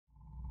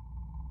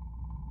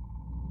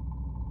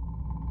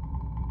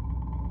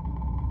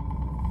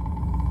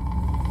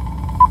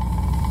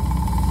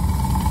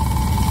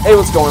Hey,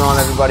 what's going on,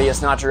 everybody?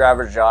 It's Not Your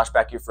Average Josh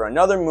back here for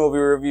another movie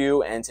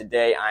review, and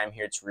today I'm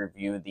here to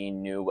review the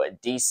new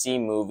DC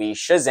movie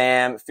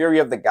Shazam! Fury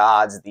of the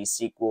Gods, the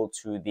sequel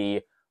to the,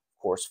 of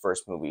course,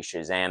 first movie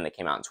Shazam that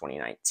came out in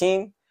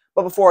 2019.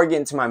 But before I get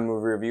into my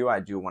movie review,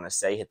 I do want to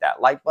say hit that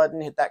like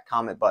button, hit that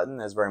comment button.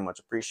 That's very much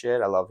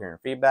appreciated. I love hearing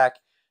feedback.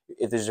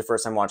 If this is your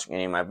first time watching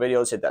any of my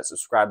videos, hit that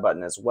subscribe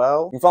button as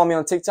well. You can follow me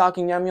on TikTok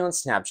and me on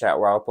Snapchat,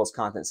 where I'll post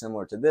content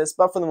similar to this.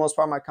 But for the most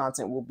part, my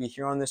content will be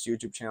here on this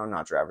YouTube channel,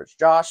 Not Your Average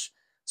Josh.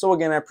 So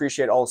again, I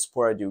appreciate all the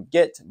support I do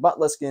get. But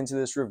let's get into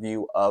this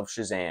review of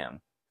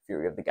Shazam!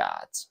 Fury of the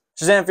Gods.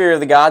 Shazam! Fury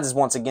of the Gods is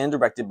once again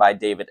directed by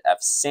David F.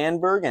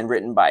 Sandberg and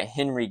written by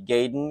Henry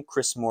Gayden,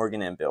 Chris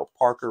Morgan, and Bill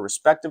Parker,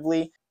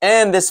 respectively.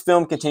 And this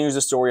film continues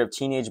the story of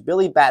teenage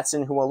Billy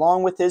Batson, who,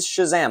 along with his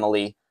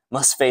Shazamily,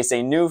 must face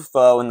a new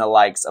foe in the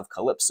likes of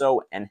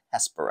Calypso and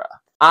Hespera.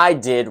 I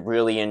did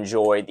really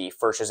enjoy the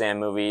first Shazam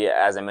movie.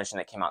 As I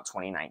mentioned, it came out in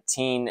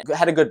 2019. It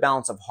had a good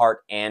balance of heart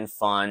and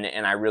fun,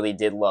 and I really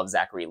did love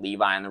Zachary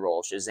Levi in the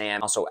role of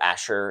Shazam. Also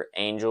Asher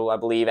Angel, I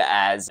believe,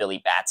 as Billy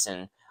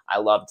Batson. I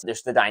loved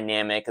just the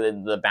dynamic,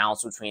 the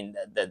balance between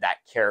that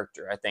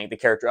character. I think the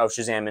character of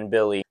Shazam and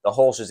Billy, the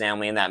whole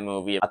Shazamily in that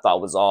movie, I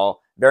thought was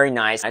all very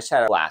nice. I just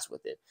had a blast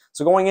with it.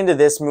 So going into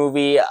this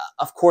movie,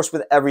 of course,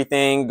 with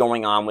everything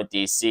going on with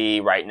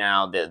DC right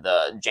now,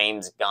 the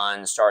James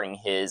Gunn starting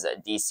his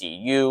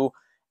DCU,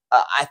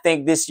 I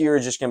think this year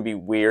is just going to be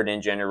weird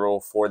in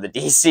general for the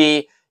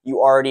DC. You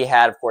already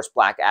had, of course,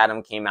 Black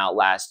Adam came out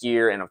last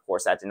year, and of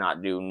course that did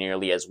not do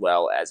nearly as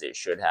well as it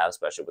should have,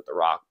 especially with The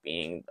Rock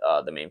being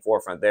the main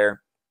forefront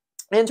there.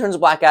 In terms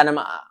of Black Adam,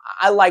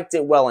 I liked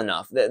it well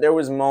enough. There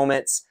was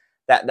moments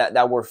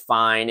that were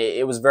fine.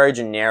 It was very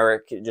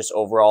generic, just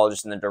overall,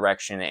 just in the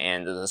direction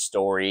and the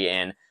story,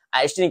 and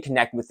I just didn't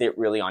connect with it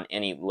really on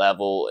any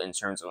level in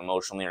terms of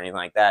emotionally or anything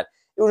like that.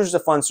 It was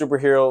just a fun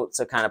superhero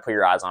to kind of put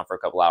your eyes on for a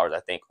couple hours, I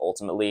think,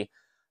 ultimately.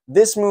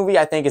 This movie,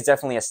 I think, is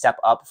definitely a step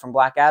up from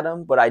Black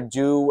Adam, but I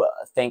do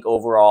think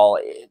overall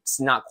it's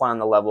not quite on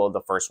the level of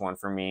the first one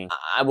for me.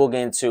 I will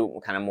get into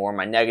kind of more of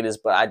my negatives,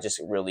 but I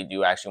just really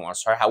do actually want to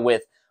start out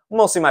with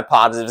mostly my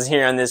positives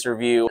here in this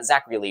review.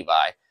 Zachary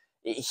Levi.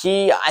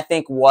 He, I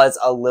think, was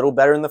a little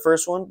better in the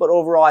first one, but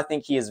overall, I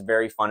think he is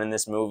very fun in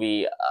this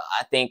movie.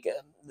 I think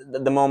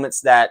the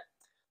moments that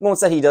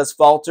he does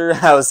falter,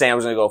 I was saying I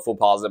was going to go full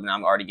positive, and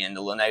I'm already getting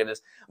into little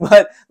negatives,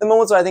 but the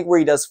moments I think where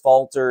he does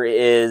falter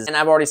is, and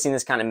I've already seen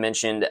this kind of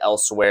mentioned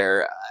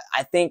elsewhere,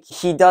 I think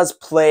he does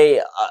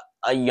play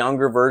a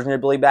younger version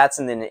of Billy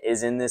Batson than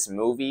is in this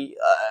movie.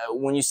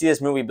 When you see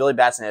this movie, Billy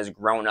Batson has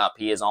grown up.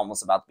 He is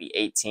almost about to be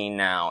 18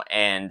 now,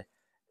 and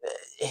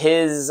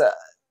his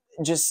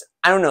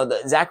I don't know,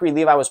 the Zachary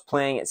Levi was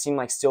playing, it seemed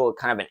like still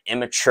kind of an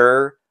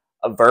immature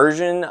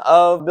version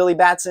of Billy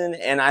Batson,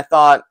 and I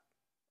thought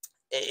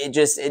it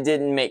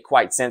didn't make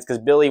quite sense because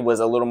Billy was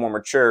a little more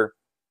mature.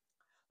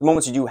 The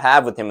moments you do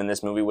have with him in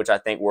this movie, which I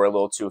think were a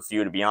little too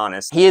few, to be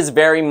honest, he is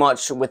very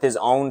much with his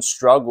own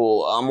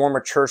struggle, a more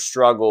mature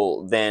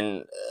struggle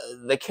than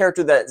the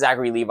character that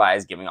Zachary Levi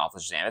is giving off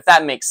of Shazam, if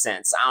that makes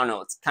sense. I don't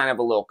know, it's kind of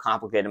a little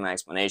complicated in my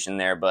explanation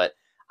there, but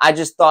I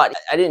just thought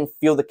I didn't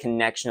feel the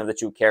connection of the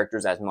two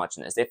characters as much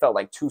in this. They felt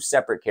like two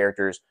separate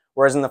characters,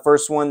 whereas in the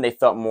first one, they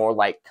felt more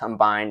like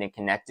combined and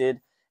connected,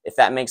 if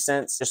that makes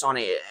sense. Just on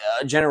a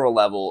general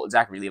level,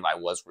 Zachary Levi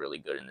was really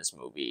good in this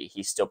movie.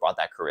 He still brought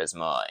that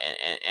charisma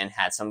and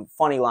had some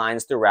funny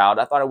lines throughout.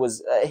 I thought it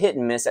was hit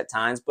and miss at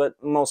times, but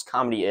most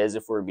comedy is,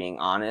 if we're being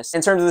honest.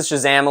 In terms of the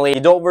Shazamily, the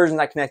adult versions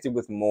I connected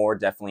with more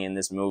definitely in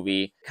this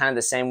movie. Kind of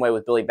the same way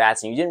with Billy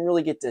Batson. You didn't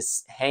really get to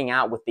hang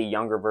out with the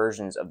younger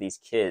versions of these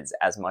kids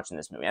as much in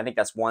this movie. I think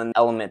that's one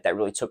element that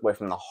really took away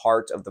from the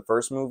heart of the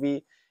first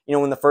movie. You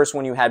know, in the first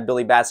one, you had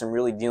Billy Batson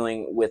really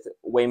dealing with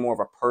way more of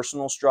a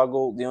personal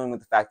struggle, dealing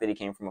with the fact that he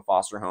came from a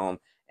foster home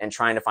and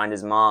trying to find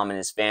his mom and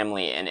his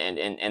family and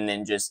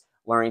then just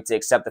learning to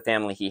accept the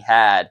family he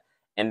had.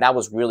 And that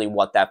was really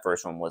what that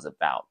first one was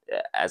about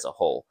as a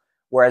whole.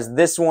 Whereas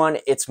this one,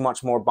 it's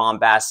much more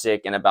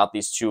bombastic and about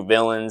these two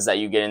villains that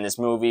you get in this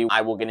movie.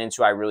 I will get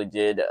into, I really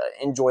did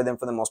enjoy them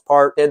for the most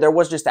part. There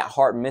was just that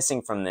heart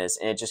missing from this,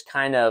 and it just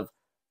kind of,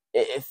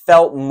 it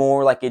felt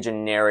more like a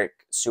generic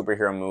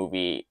superhero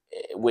movie,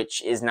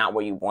 which is not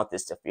what you want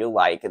this to feel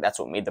like. That's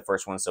what made the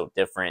first one so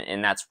different,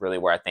 and that's really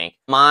where I think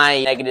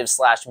my negative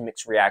 /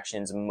 mixed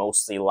reactions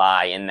mostly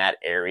lie, in that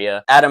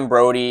area. Adam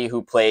Brody,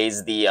 who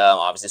plays the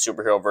obviously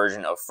superhero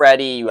version of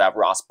Freddy. You have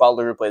Ross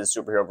Butler, who plays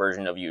the superhero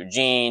version of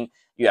Eugene.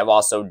 You have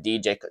also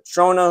DJ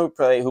Catrona,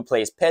 who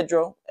plays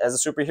Pedro as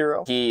a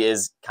superhero. He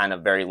is kind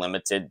of very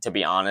limited, to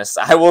be honest.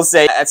 I will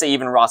say, I'd say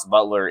even Ross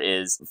Butler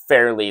is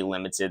fairly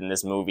limited in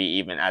this movie,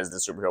 even as the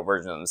superhero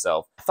version of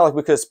himself. I felt like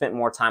we could have spent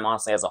more time,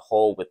 honestly, as a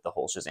whole with the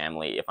whole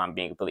Shazamily, if I'm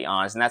being completely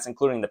honest, and that's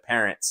including the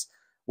parents,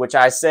 which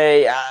I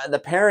say, the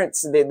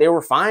parents, they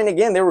were fine.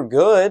 Again, they were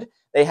good.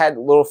 They had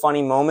little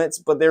funny moments,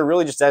 but they're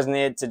really just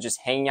designated to just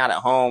hanging out at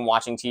home,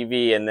 watching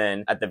TV, and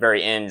then at the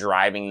very end,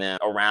 driving them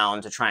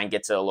around to try and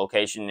get to a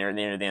location near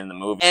the end of the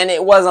movie. And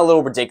it was a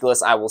little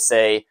ridiculous, I will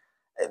say.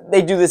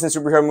 they do this in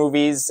superhero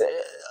movies,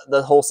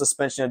 the whole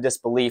suspension of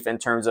disbelief in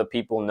terms of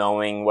people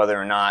knowing whether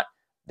or not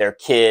their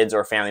kids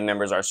or family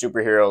members are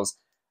superheroes.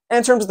 And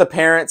in terms of the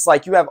parents,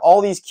 like, you have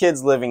all these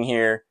kids living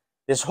here,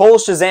 this whole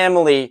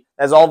Shazamily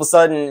has all of a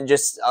sudden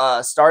just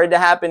started to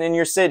happen in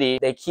your city.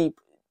 They keep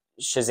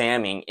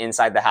Shazamming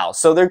inside the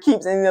house. So there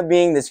keeps ending up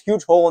being this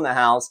huge hole in the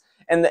house,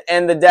 and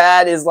the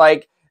dad is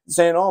like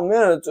saying, "Oh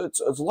man,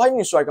 it's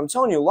lightning strike. I'm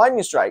telling you,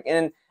 lightning strike."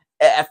 And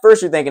at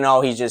first you're thinking,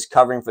 "Oh, he's just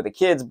covering for the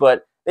kids,"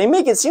 but they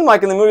make it seem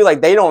like in the movie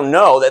like they don't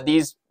know that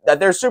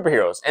they're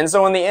superheroes. And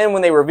so in the end,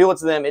 when they reveal it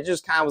to them, it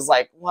just kind of was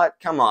like, "What?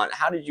 Come on,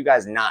 how did you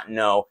guys not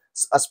know?"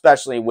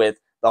 Especially with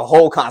the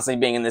hole constantly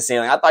being in the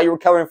ceiling. I thought you were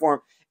covering for him.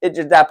 It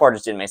just, that part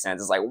just didn't make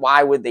sense. It's like,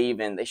 why would they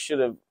even?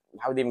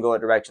 Why would they even go that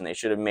direction? They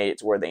should have made it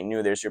to where they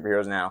knew they're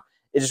superheroes now.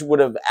 It just would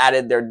have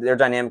added their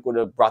dynamic, would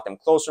have brought them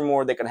closer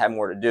more. They could have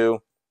more to do.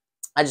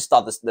 I just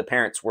thought the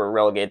parents were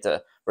relegated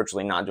to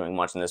virtually not doing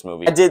much in this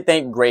movie. I did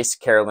think Grace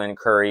Carolyn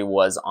Curry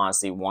was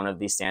honestly one of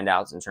the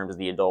standouts in terms of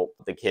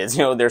the kids,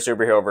 their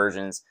superhero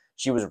versions.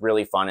 She was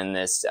really fun in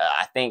this.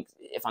 I think,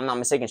 if I'm not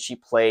mistaken, she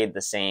played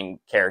the same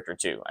character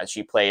too.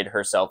 She played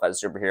herself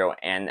as a superhero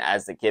and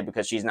as the kid,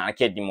 because she's not a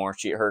kid anymore.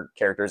 Her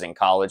character's in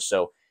college,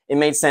 so it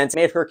made sense. It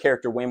made her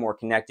character way more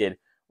connected.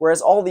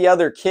 Whereas all the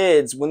other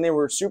kids, when they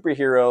were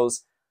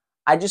superheroes,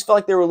 I just felt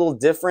like they were a little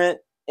different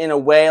in a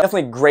way.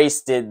 Definitely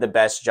Grace did the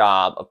best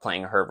job of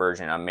playing her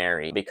version of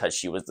Mary, because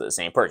she was the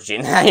same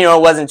person.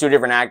 It wasn't two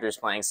different actors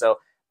playing. So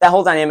that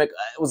whole dynamic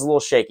was a little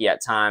shaky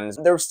at times.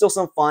 There was still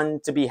some fun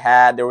to be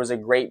had. There was a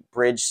great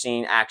bridge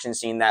scene, action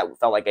scene that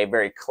felt like a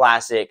very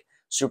classic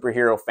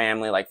superhero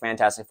family, like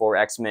Fantastic Four,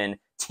 X-Men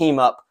team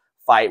up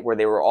fight, where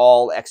they were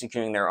all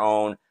executing their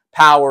own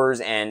powers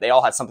and they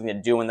all had something to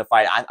do in the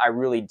fight. I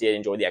really did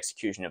enjoy the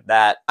execution of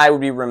that. I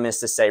would be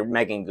remiss to say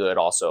Megan Good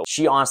also.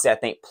 She honestly, I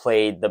think,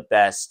 played the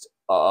best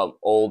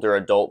older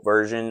adult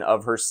version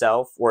of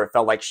herself, where it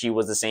felt like she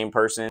was the same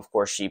person. Of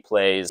course, she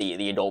plays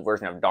the adult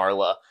version of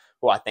Darla,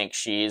 who I think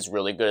she's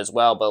really good as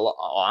well. But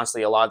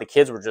honestly, a lot of the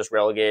kids were just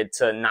relegated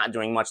to not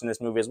doing much in this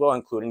movie as well,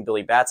 including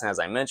Billy Batson, as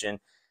I mentioned,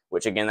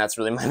 which, again, that's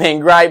really my main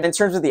gripe. In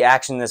terms of the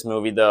action in this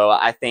movie, though,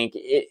 I think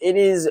it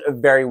is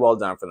very well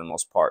done for the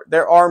most part.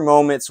 There are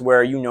moments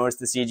where you notice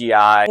the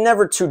CGI,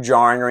 never too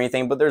jarring or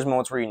anything, but there's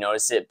moments where you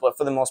notice it. But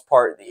for the most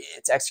part,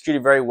 it's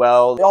executed very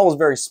well. It all was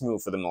very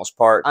smooth for the most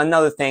part.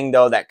 Another thing,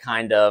 though, that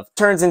kind of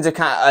turns into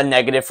kind of a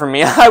negative for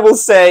me, I will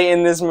say,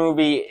 in this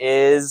movie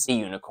is the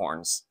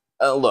unicorns.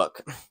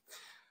 Look.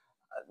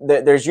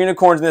 There's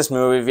unicorns in this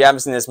movie, if you haven't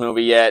seen this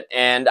movie yet,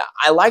 and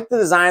I like the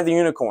design of the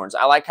unicorns.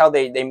 I like how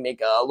they make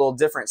a little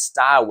different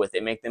style with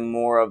it, make them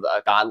more of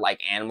a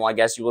godlike animal, I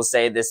guess you will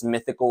say, this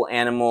mythical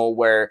animal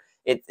where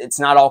it's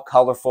not all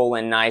colorful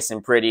and nice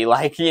and pretty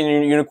like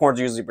unicorns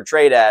are usually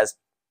portrayed as.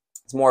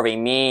 It's more of a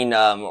mean,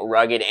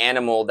 rugged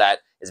animal that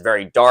is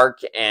very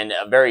dark and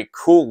very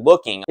cool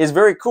looking. It's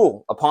very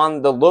cool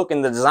upon the look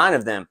and the design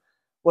of them.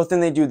 Well, then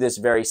they do this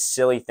very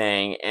silly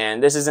thing,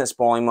 and this isn't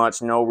spoiling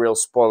much, no real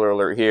spoiler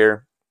alert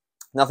here.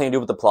 Nothing to do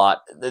with the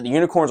plot. The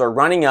unicorns are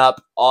running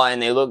up,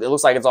 and it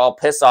looks like it's all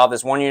pissed off.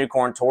 This one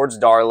unicorn towards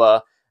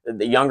Darla,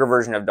 the younger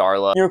version of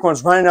Darla.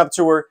 Unicorn's running up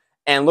to her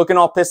and looking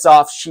all pissed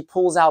off. She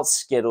pulls out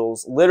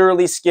Skittles,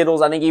 literally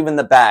Skittles. I think even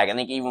the bag. I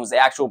think even was the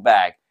actual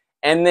bag.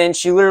 And then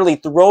she literally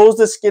throws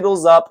the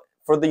Skittles up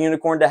for the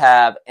unicorn to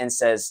have and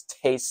says,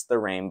 "Taste the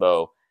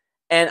rainbow."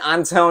 And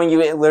I'm telling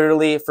you, it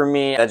literally, for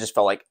me, that just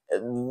felt like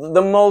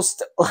the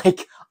most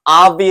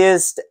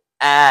obvious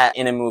ad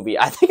in a movie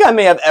I think I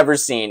may have ever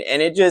seen,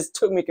 and it just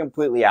took me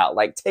completely out.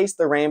 Like, taste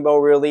the rainbow,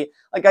 really?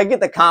 Like, I get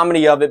the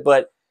comedy of it,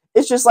 but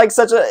it's just like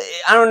such a,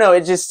 I don't know,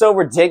 it's just so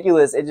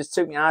ridiculous. It just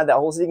took me out of that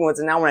whole sequence.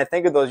 And now when I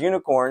think of those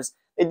unicorns,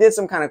 they did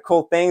some kind of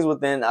cool things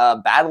within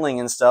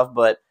battling and stuff,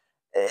 but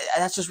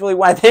that's just really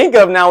what I think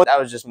of now. That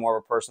was just more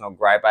of a personal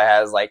gripe I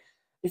had. Is like,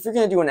 if you're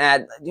going to do an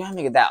ad, you have to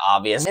make it that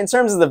obvious. In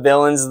terms of the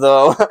villains,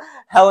 though,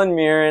 Helen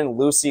Mirren,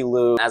 Lucy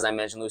Liu, as I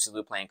mentioned, Lucy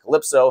Liu playing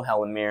Calypso,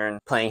 Helen Mirren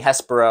playing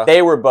Hespera.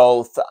 They were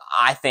both,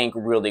 I think,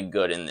 really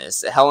good in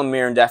this. Helen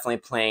Mirren definitely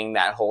playing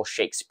that whole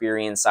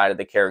Shakespearean side of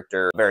the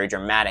character, very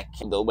dramatic.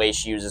 The way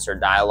she uses her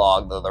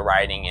dialogue, the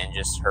writing, and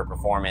just her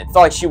performance. I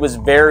felt like she was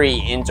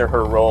very into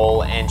her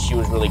role, and she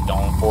was really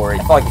going for it.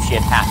 I felt like if she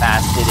had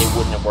half-assed it, it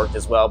wouldn't have worked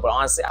as well. But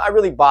honestly, I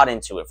really bought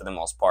into it for the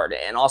most part.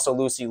 And also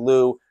Lucy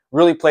Liu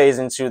really plays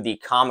into the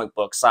comic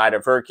book side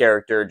of her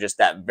character, just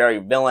that very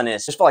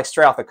villainous, just felt like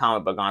straight off the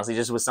comic book, honestly,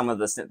 just with some of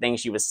the things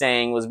she was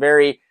saying was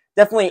very,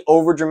 definitely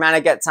over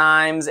dramatic at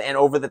times and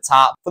over the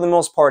top. For the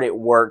most part, it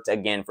worked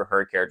again for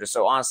her character.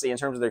 So honestly, in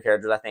terms of their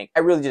characters, I think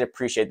I really did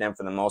appreciate them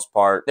for the most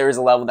part. There is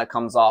a level that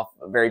comes off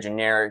very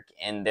generic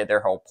in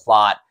their whole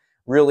plot.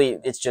 Really,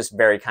 it's just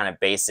very kind of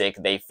basic.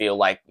 They feel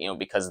like,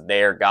 because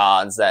they're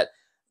gods, that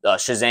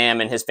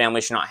Shazam and his family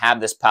should not have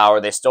this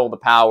power. They stole the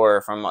power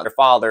from their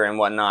father and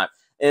whatnot.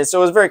 And so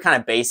it was a very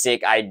kind of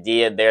basic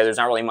idea there. There's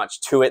not really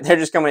much to it. They're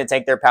just coming to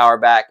take their power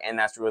back, and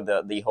that's really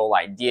the whole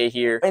idea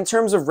here. In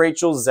terms of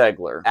Rachel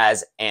Zegler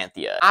as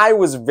Anthea, I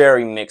was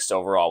very mixed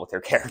overall with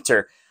her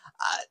character.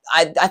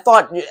 I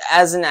thought,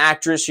 as an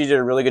actress, she did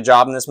a really good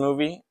job in this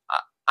movie.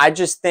 I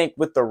just think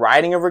with the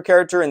writing of her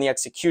character and the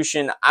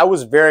execution, I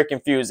was very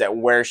confused at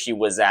where she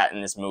was at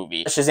in this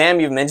movie. Shazam,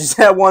 you've mentioned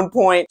at one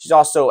point. She's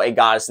also a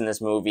goddess in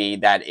this movie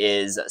that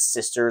is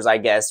sisters, I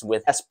guess,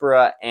 with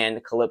Hespera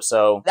and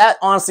Calypso. That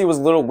honestly was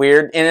a little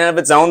weird in and of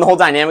its own, the whole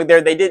dynamic there.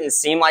 They didn't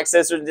seem like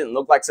sisters, didn't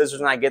look like sisters,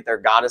 and I get they're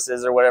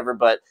goddesses or whatever,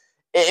 but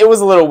it was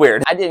a little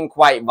weird. I didn't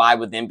quite vibe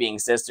with them being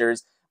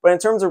sisters. But in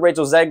terms of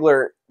Rachel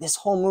Zegler, this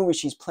whole movie,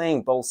 she's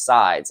playing both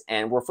sides.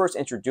 And we're first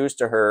introduced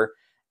to her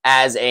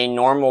as a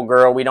normal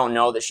girl. We don't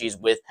know that she's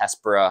with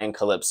Hespera and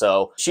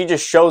Calypso. She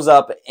just shows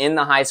up in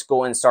the high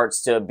school and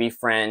starts to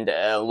befriend,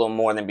 a little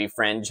more than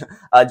befriend,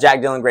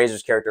 Jack Dylan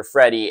Grazer's character,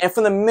 Freddie. And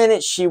from the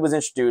minute she was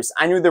introduced,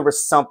 I knew there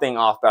was something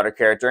off about her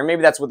character. And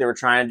maybe that's what they were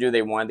trying to do.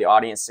 They wanted the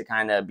audience to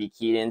kind of be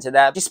keyed into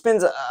that. She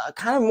spends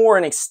kind of more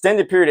an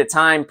extended period of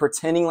time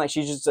pretending like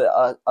she's just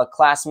a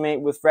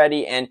classmate with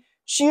Freddie. And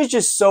she's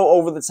just so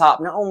over the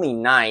top, not only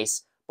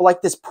nice, but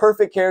like this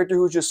perfect character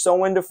who's just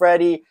so into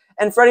Freddie.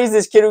 And Freddie's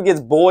this kid who gets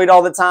bullied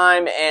all the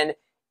time, and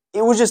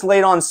it was just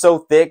laid on so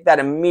thick that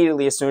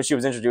immediately as soon as she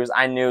was introduced,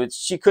 I knew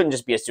she couldn't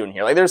just be a student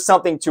here. Like, there's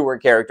something to her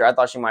character. I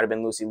thought she might have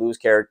been Lucy Liu's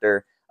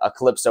character,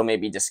 Calypso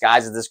maybe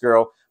disguised as this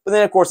girl. But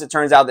then, of course, it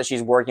turns out that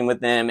she's working with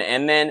them.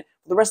 And then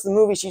for the rest of the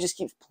movie, she just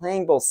keeps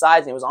playing both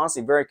sides, and it was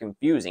honestly very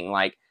confusing.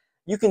 Like,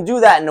 you can do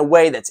that in a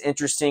way that's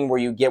interesting where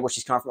you get where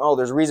she's coming from. Oh,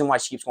 there's a reason why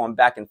she keeps going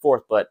back and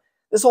forth, but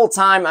this whole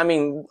time, I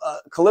mean,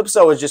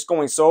 Calypso is just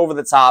going so over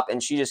the top,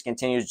 and she just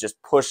continues to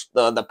just push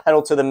the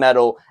pedal to the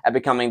metal at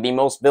becoming the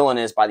most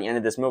villainous by the end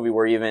of this movie,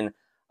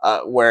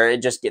 where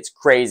it just gets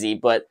crazy.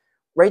 But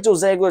Rachel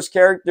Zegler's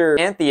character,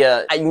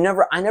 Anthea, I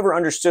never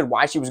understood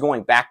why she was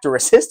going back to her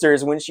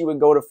sisters when she would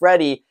go to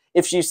Freddie,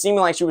 if she seemed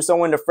like she was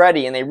so into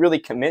Freddie, and they really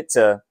commit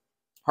to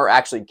her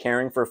actually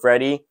caring for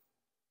Freddie,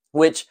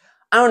 which,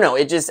 I don't know,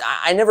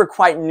 I never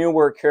quite knew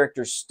where her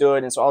character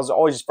stood, and so I was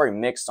always just very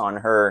mixed on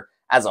her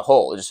as a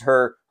whole, just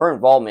her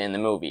involvement in the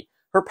movie.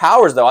 Her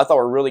powers, though, I thought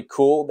were really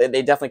cool.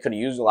 They definitely could have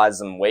utilized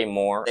them way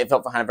more. They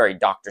felt kind of very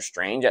Doctor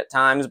Strange at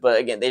times, but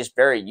again, they just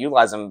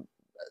utilize them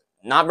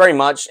not very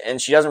much, and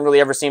she doesn't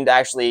really ever seem to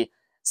actually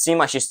seem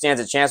like she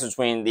stands a chance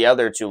between the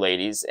other two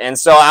ladies. And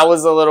so I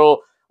was a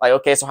little like,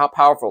 okay, so how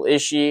powerful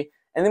is she?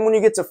 And then when you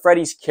get to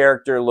Freddie's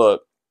character,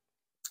 look,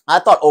 I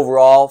thought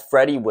overall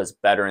Freddie was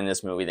better in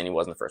this movie than he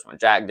was in the first one.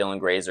 Jack Dylan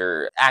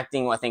Grazer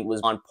acting, I think,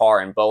 was on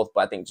par in both,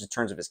 but I think just in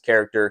terms of his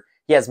character,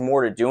 he has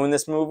more to do in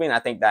this movie, and I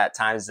think that at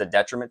times is a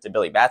detriment to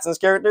Billy Batson's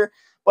character.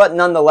 But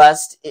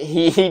nonetheless,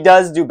 he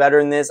does do better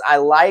in this. I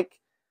like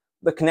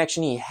the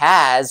connection he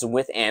has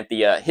with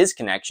Anthea, his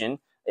connection.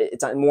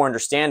 It's more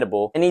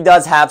understandable. And he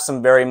does have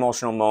some very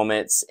emotional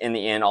moments in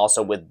the end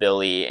also with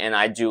Billy, and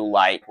I do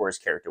like where his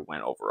character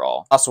went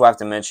overall. Also have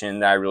to mention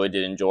that I really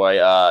did enjoy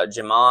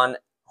Jimon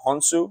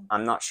Honsu.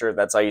 I'm not sure if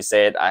that's how you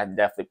say it. I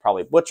definitely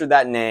probably butchered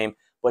that name,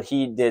 but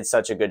he did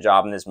such a good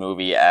job in this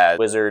movie as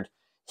Wizard.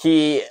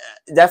 He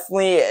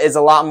definitely is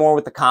a lot more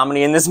with the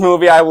comedy in this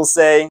movie, I will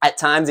say. At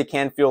times, it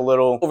can feel a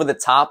little over the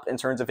top in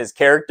terms of his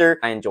character.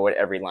 I enjoyed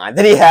every line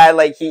that he had.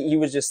 Like, he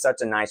was just such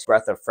a nice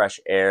breath of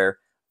fresh air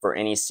for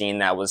any scene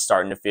that was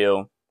starting to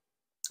feel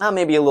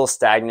maybe a little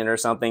stagnant or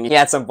something. He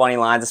had some funny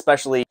lines,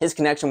 especially his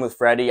connection with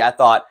Freddie. I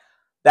thought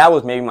that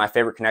was maybe my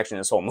favorite connection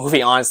in this whole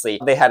movie, honestly.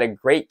 They had a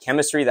great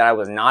chemistry that I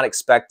was not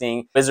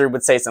expecting. Wizard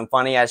would say some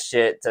funny-ass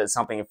shit to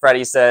something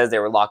Freddie says. They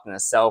were locked in a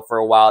cell for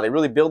a while. They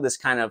really build this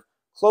kind of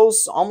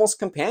close, almost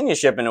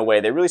companionship in a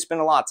way. They really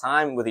spend a lot of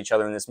time with each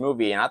other in this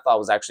movie, and I thought it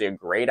was actually a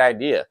great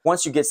idea.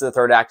 Once you get to the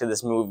third act of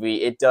this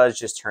movie, it does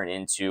just turn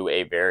into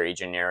a very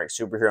generic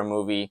superhero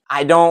movie.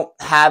 I don't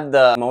have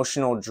the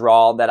emotional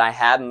draw that I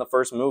had in the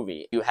first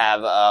movie. You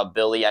have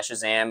Billy as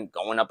Shazam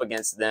going up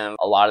against them.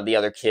 A lot of the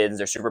other kids,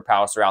 their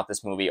superpowers throughout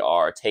this movie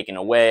are taken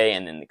away,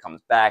 and then it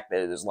comes back.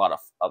 There's a lot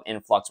of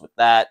influx with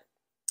that.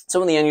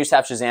 So in the end, you just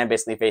have Shazam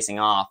basically facing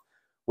off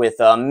with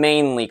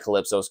mainly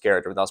Calypso's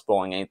character without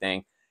spoiling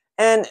anything.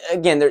 And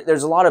again,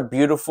 there's a lot of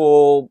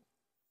beautiful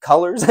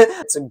colors.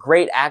 It's a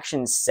great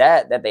action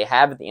set that they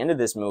have at the end of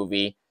this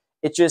movie.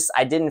 It just,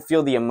 I didn't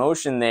feel the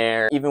emotion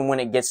there, even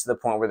when it gets to the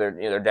point where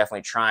they're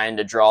definitely trying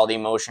to draw the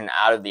emotion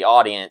out of the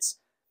audience.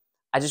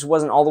 I just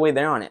wasn't all the way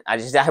there on it.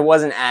 I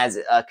wasn't as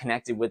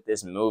connected with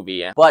this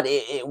movie. But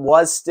it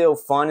was still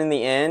fun in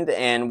the end,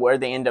 and where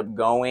they end up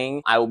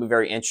going, I will be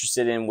very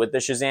interested in with the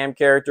Shazam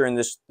character and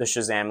the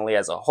Shazamily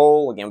as a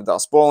whole, again,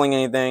 without spoiling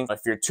anything.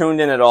 If you're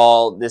tuned in at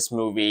all, this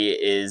movie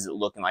is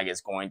looking like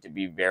it's going to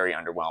be very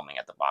underwhelming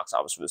at the box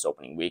office for this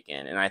opening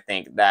weekend, and I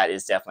think that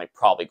is definitely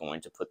probably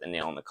going to put the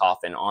nail in the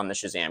coffin on the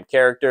Shazam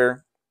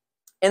character.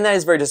 And that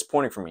is very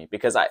disappointing for me,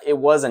 because it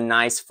was a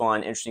nice,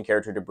 fun, interesting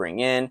character to bring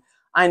in.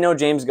 I know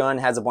James Gunn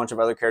has a bunch of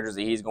other characters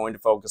that he's going to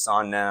focus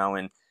on now,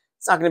 and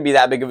it's not going to be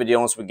that big of a deal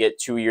once we get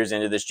 2 years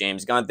into this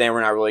James Gunn thing. We're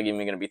not really even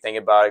going to be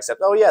thinking about it,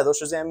 except, oh yeah,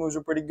 those Shazam movies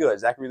were pretty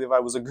good. Zachary Levi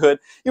was a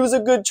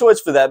good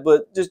choice for that,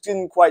 but just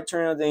didn't quite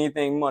turn out to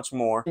anything much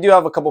more. We do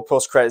have a couple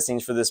post-credit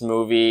scenes for this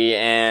movie,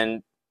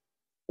 and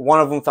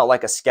one of them felt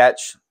like a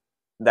sketch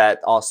that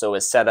also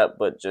is set up,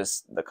 but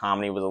just the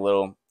comedy was a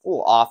little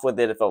off with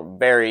it. It felt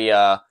very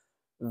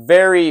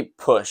very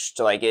pushed.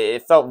 Like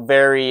it felt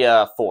very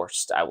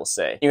forced, I will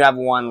say. You have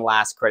one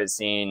last credit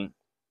scene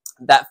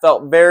that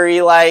felt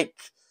very like,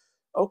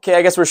 okay,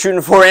 I guess we're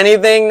shooting for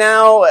anything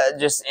now,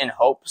 just in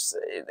hopes.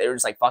 They were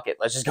just like, fuck it,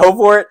 let's just go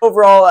for it.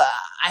 Overall,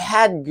 I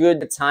had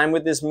good time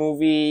with this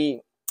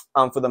movie.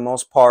 For the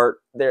most part,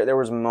 there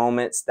was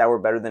moments that were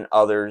better than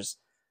others.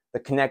 The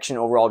connection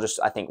overall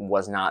just, I think,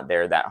 was not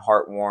there. That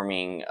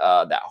heartwarming,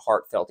 that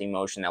heartfelt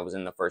emotion that was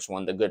in the first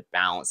one, the good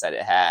balance that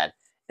it had.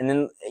 And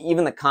then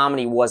even the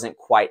comedy wasn't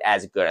quite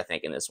as good, I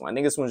think, in this one. I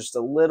think this one's just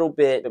a little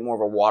bit more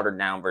of a watered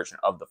down version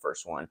of the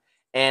first one.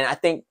 And I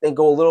think they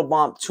go a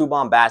little too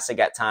bombastic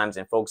at times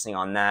and focusing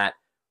on that,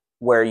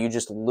 where you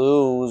just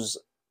lose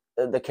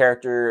the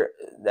character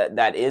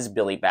that is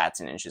Billy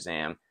Batson in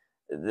Shazam,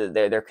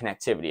 their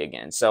connectivity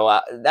again.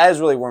 So that is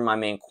really where my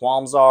main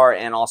qualms are,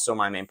 and also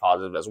my main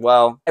positive as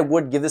well. I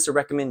would give this a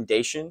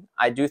recommendation.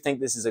 I do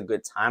think this is a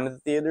good time at the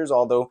theaters,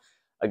 although,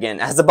 again,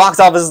 as the box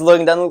office is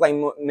looking, doesn't look like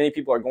many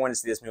people are going to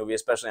see this movie,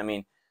 especially, I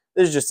mean,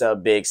 this is just a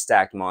big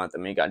stacked month. I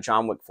mean, you got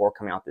John Wick 4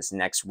 coming out this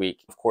next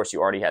week. Of course, you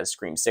already had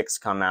Scream 6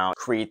 come out,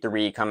 Creed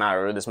 3 come out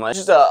earlier this month.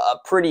 It's just a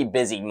pretty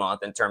busy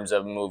month in terms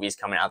of movies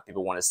coming out that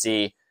people want to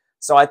see.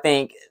 So I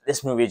think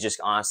this movie just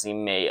honestly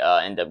may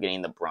end up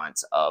getting the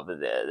brunt of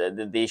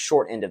the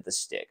short end of the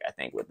stick, I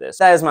think, with this.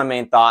 That is my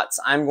main thoughts.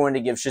 I'm going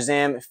to give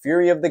Shazam!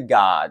 Fury of the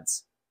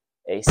Gods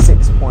a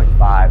 6.5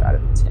 out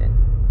of 10.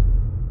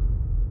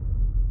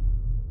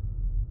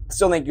 I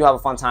still think you have a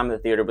fun time in the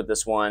theater with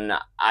this one.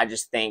 I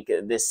just think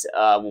this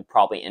will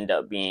probably end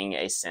up being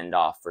a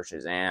send-off for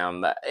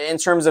Shazam. In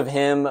terms of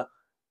him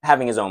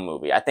having his own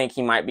movie, I think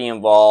he might be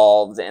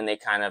involved, and they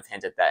kind of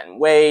hint at that in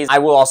ways. I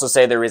will also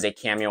say there is a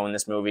cameo in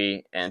this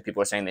movie, and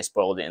people are saying they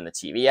spoiled it in the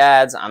TV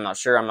ads. I'm not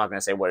sure. I'm not going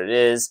to say what it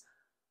is.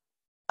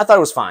 I thought it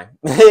was fine.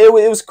 It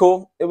was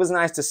cool. It was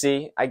nice to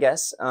see, I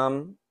guess.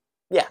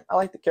 Yeah, I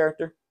like the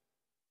character.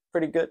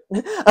 Pretty good.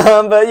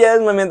 But yeah,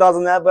 that's my main thoughts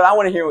on that. But I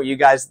want to hear what you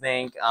guys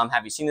think.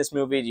 Have you seen this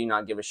movie? Do you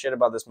not give a shit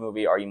about this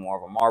movie? Are you more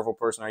of a Marvel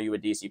person? Are you a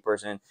DC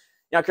person?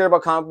 You don't care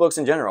about comic books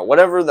in general?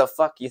 Whatever the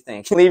fuck you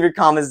think. Leave your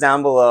comments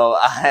down below.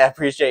 I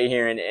appreciate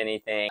hearing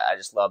anything. I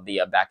just love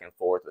the back and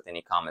forth with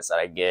any comments that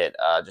I get.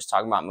 Just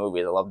talking about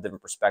movies. I love the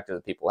different perspectives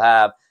that people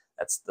have.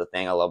 That's the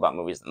thing I love about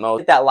movies the most.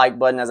 Hit that like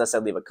button. As I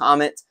said, leave a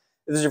comment.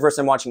 If this is your first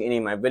time watching any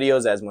of my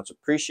videos, that is much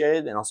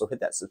appreciated. And also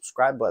hit that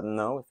subscribe button,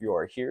 though, if you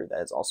are here.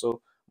 That is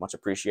also much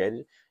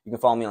appreciated. You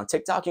can follow me on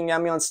TikTok. You can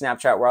get me on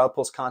Snapchat, where I'll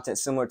post content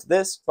similar to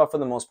this. But for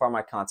the most part,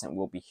 my content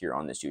will be here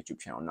on this YouTube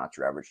channel, Not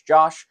Your Average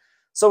Josh.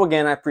 So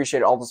again, I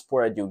appreciate all the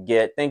support I do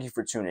get. Thank you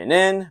for tuning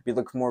in. Be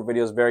looking for more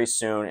videos very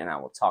soon, and I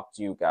will talk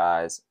to you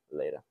guys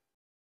later.